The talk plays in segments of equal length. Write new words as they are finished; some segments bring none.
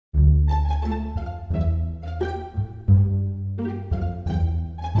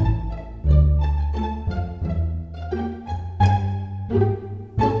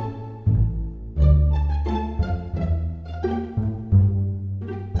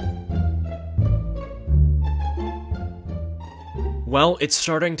Well, it's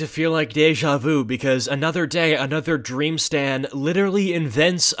starting to feel like deja vu because another day, another dream stan literally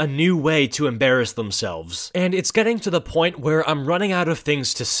invents a new way to embarrass themselves. And it's getting to the point where I'm running out of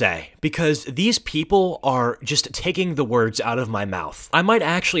things to say because these people are just taking the words out of my mouth. I might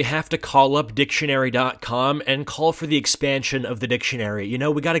actually have to call up dictionary.com and call for the expansion of the dictionary. You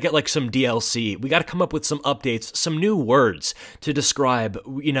know, we gotta get like some DLC. We gotta come up with some updates, some new words to describe,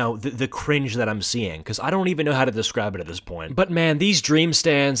 you know, the cringe that I'm seeing, because I don't even know how to describe it at this point. But man, these dream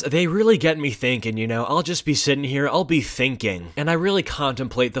stans, they really get me thinking, you know. I'll just be sitting here, I'll be thinking, and I really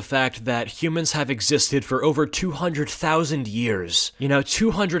contemplate the fact that humans have existed for over 200,000 years. You know,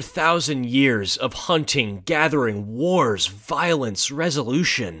 200,000 years of hunting, gathering, wars, violence,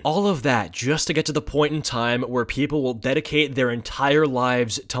 resolution. All of that just to get to the point in time where people will dedicate their entire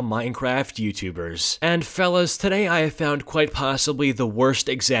lives to Minecraft YouTubers. And fellas, today I have found quite possibly the worst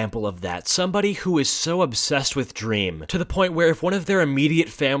example of that. Somebody who is so obsessed with Dream, to the point where if one of their immediate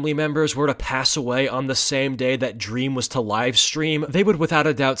family members were to pass away on the same day that Dream was to live stream, they would without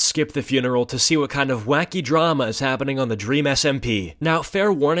a doubt skip the funeral to see what kind of wacky drama is happening on the Dream SMP. Now,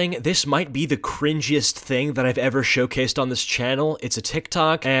 fair warning, this might be the cringiest thing that I've ever showcased on this channel. It's a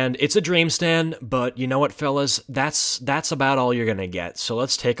TikTok, and it's a Dream stan, but you know what, fellas? That's about all you're gonna get, so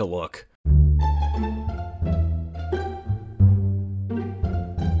let's take a look.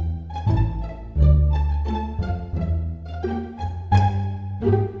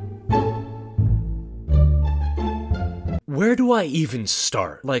 Where do I even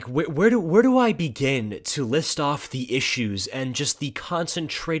start? Like, where do I begin to list off the issues and just the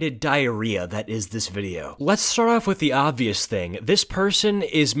concentrated diarrhea that is this video? Let's start off with the obvious thing. This person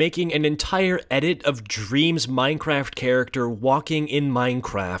is making an entire edit of Dream's Minecraft character walking in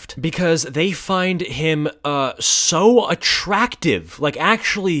Minecraft because they find him, so attractive. Like,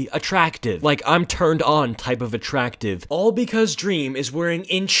 actually attractive. Like, I'm turned on type of attractive. All because Dream is wearing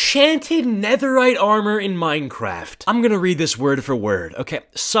enchanted netherite armor in Minecraft. I'm gonna read this word for word, okay?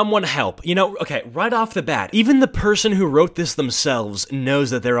 Someone help. You know, okay, right off the bat, even the person who wrote this themselves knows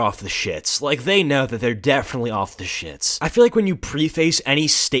that they're off the shits. Like, they know that they're definitely off the shits. I feel like when you preface any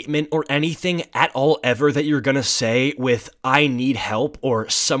statement or anything at all ever that you're gonna say with, I need help, or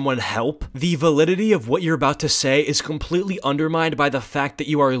someone help, the validity of what you're about to say is completely undermined by the fact that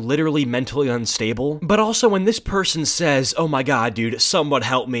you are literally mentally unstable. But also when this person says, oh my god, dude, someone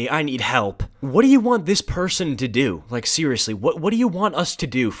help me, I need help, what do you want this person to do? Like, seriously, what do you want us to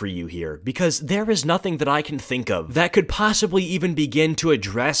do for you here? Because there is nothing that I can think of that could possibly even begin to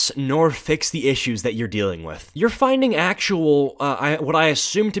address nor fix the issues that you're dealing with. You're finding actual, what I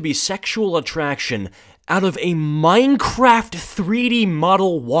assume to be sexual attraction out of a Minecraft 3D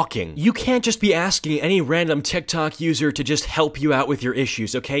model walking. You can't just be asking any random TikTok user to just help you out with your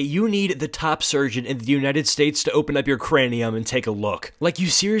issues, okay? You need the top surgeon in the United States to open up your cranium and take a look. Like, you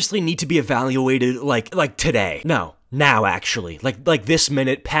seriously need to be evaluated, like today. No. Now, actually. Like this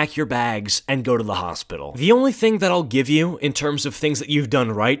minute, pack your bags and go to the hospital. The only thing that I'll give you in terms of things that you've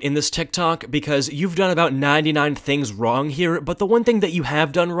done right in this TikTok, because you've done about 99 things wrong here, but the one thing that you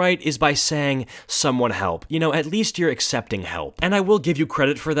have done right is by saying, someone help. You know, at least you're accepting help. And I will give you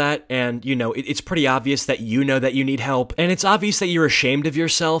credit for that, and, you know, it's pretty obvious that you know that you need help, and it's obvious that you're ashamed of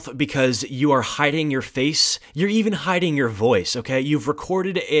yourself because you are hiding your face. You're even hiding your voice, okay? You've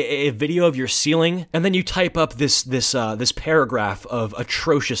recorded a video of your ceiling, and then you type up this paragraph of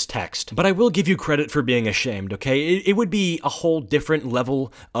atrocious text. But I will give you credit for being ashamed, okay? It would be a whole different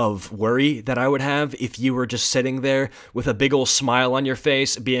level of worry that I would have if you were just sitting there with a big ol' smile on your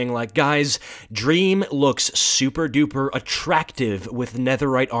face being like, guys, Dream looks super duper attractive with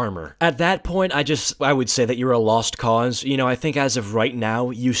netherite armor. At that point, I would say that you're a lost cause. You know, I think as of right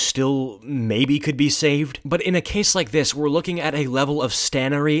now, you still maybe could be saved. But in a case like this, we're looking at a level of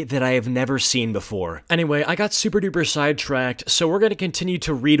stannery that I have never seen before. Anyway, I got super duper sidetracked, so we're going to continue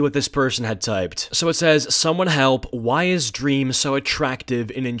to read what this person had typed. So it says, someone help, why is Dream so attractive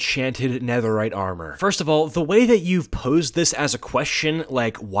in enchanted netherite armor? First of all, the way that you've posed this as a question,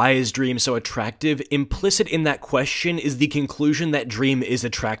 like, why is Dream so attractive, implicit in that question is the conclusion that Dream is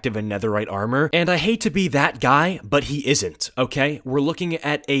attractive in netherite armor, and I hate to be that guy, but he isn't, okay? We're looking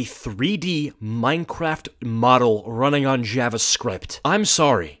at a 3D Minecraft model running on JavaScript. I'm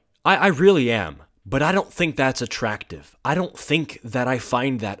sorry. I really am. But I don't think that's attractive. I don't think that I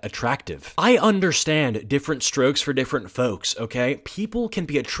find that attractive. I understand different strokes for different folks, okay? People can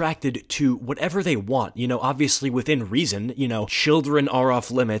be attracted to whatever they want, you know, obviously within reason, you know, children are off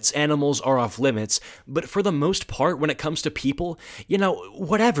limits, animals are off limits, but for the most part, when it comes to people, you know,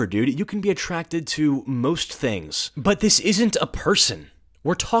 whatever, dude, you can be attracted to most things. But this isn't a person.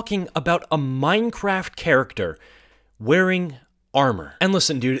 We're talking about a Minecraft character wearing armor. And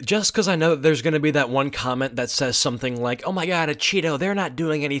listen, dude, just because I know that there's gonna be that one comment that says something like, oh my god, a Cheeto, they're not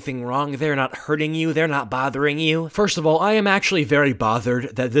doing anything wrong, they're not hurting you, they're not bothering you. First of all, I am actually very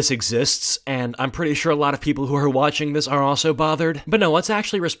bothered that this exists, and I'm pretty sure a lot of people who are watching this are also bothered. But no, let's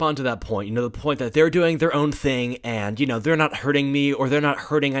actually respond to that point, you know, the point that they're doing their own thing, and, you know, they're not hurting me, or they're not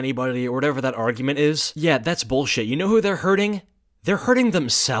hurting anybody, or whatever that argument is. Yeah, that's bullshit. You know who they're hurting? They're hurting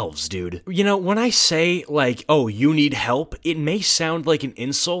themselves, dude. You know, when I say, like, oh, you need help, it may sound like an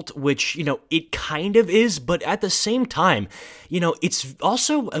insult, which, you know, it kind of is, but at the same time, you know, it's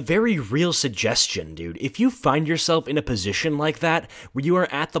also a very real suggestion, dude. If you find yourself in a position like that, where you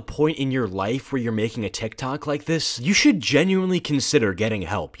are at the point in your life where you're making a TikTok like this, you should genuinely consider getting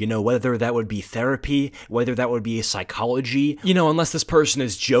help, you know, whether that would be therapy, whether that would be psychology, you know, unless this person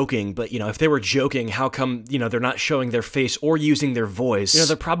is joking, but, you know, if they were joking, how come, you know, they're not showing their face or using their voice? You know,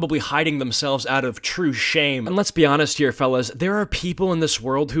 they're probably hiding themselves out of true shame. And let's be honest here, fellas, there are people in this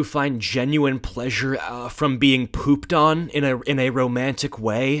world who find genuine pleasure from being pooped on in a romantic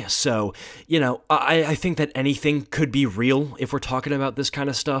way. So, you know, I think that anything could be real if we're talking about this kind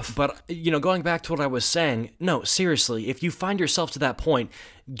of stuff. But, you know, going back to what I was saying, no, seriously, if you find yourself to that point,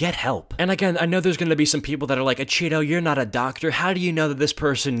 get help. And again, I know there's gonna be some people that are like, Cheeto, you're not a doctor. How do you know that this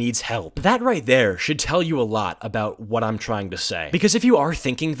person needs help? That right there should tell you a lot about what I'm trying to say. Because if you are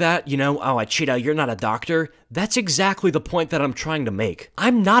thinking that, you know, oh, Cheeto, you're not a doctor, that's exactly the point that I'm trying to make.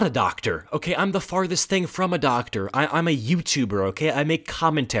 I'm not a doctor, okay? I'm the farthest thing from a doctor. I'm a YouTuber, okay? I make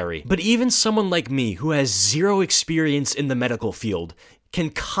commentary. But even someone like me who has zero experience in the medical field can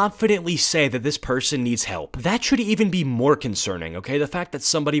confidently say that this person needs help. That should even be more concerning, okay? The fact that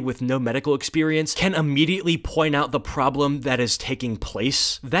somebody with no medical experience can immediately point out the problem that is taking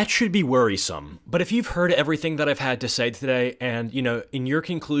place, that should be worrisome. But if you've heard everything that I've had to say today, and, you know, in your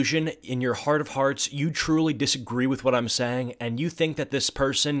conclusion, in your heart of hearts, you truly disagree with what I'm saying, and you think that this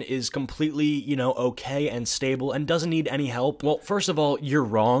person is completely, you know, okay and stable and doesn't need any help, well, first of all, you're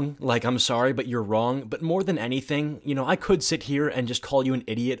wrong. Like, I'm sorry, but you're wrong. But more than anything, you know, I could sit here and just call you an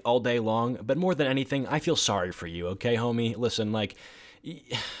idiot all day long, but more than anything, I feel sorry for you, okay, homie? Listen, like,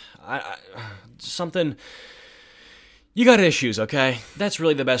 something... You got issues, okay? That's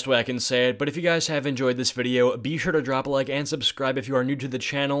really the best way I can say it, but if you guys have enjoyed this video, be sure to drop a like and subscribe if you are new to the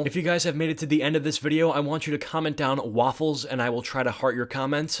channel. If you guys have made it to the end of this video, I want you to comment down waffles, and I will try to heart your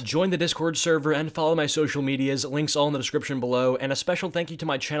comments. Join the Discord server and follow my social medias, links all in the description below, and a special thank you to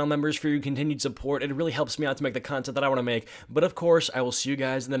my channel members for your continued support. It really helps me out to make the content that I want to make, but of course, I will see you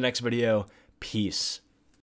guys in the next video. Peace.